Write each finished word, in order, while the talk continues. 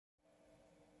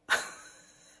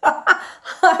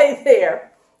Hi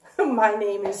there, my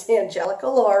name is Angelika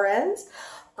Lorenz.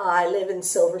 I live in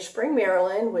Silver Spring,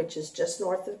 Maryland, which is just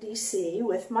north of DC,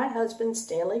 with my husband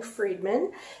Stanley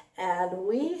Friedman, and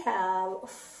we have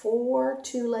 4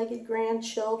 two-legged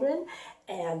grandchildren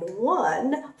and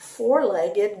 1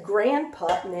 four-legged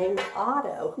grandpup named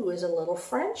Otto, who is a little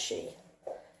Frenchie.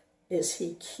 Is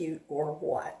he cute or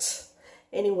what?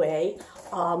 Anyway,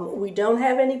 we don't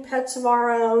have any pets of our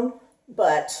own,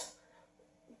 but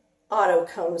Otto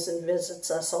comes and visits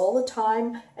us all the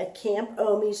time at Camp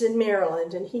Omi's in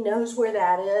Maryland, and he knows where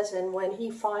that is, and when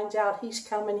he finds out he's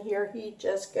coming here, he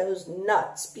just goes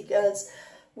nuts because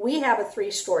we have a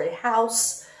 3-story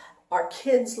house. Our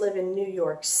kids live in New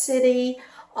York City.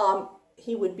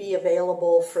 He would be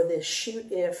available for this shoot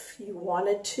if you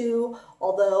wanted to.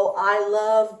 Although I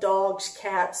love dogs,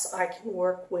 cats, I can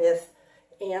work with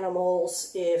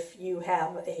animals if you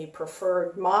have a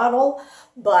preferred model.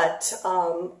 But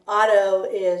Otto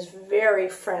is very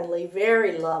friendly,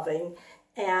 very loving,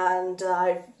 and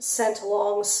I've sent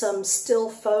along some still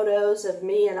photos of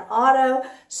me and Otto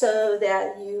so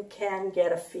that you can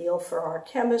get a feel for our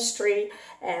chemistry,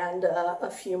 and a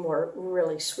few more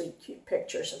really sweet, cute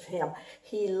pictures of him.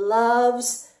 He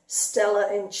loves Stella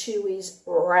and Chewy's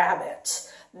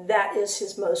rabbit. That is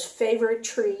his most favorite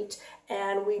treat,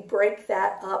 and we break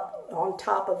that up on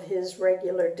top of his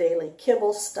regular daily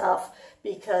kibble stuff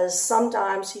because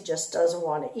sometimes he just doesn't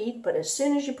want to eat, but as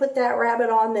soon as you put that rabbit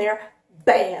on there,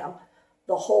 bam,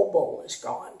 the whole bowl is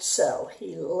gone. So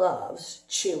he loves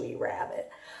Chewy rabbit.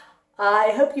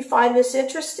 I hope you find this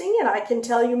interesting and I can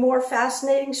tell you more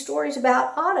fascinating stories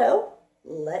about Otto.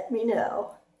 Let me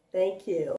know. Thank you.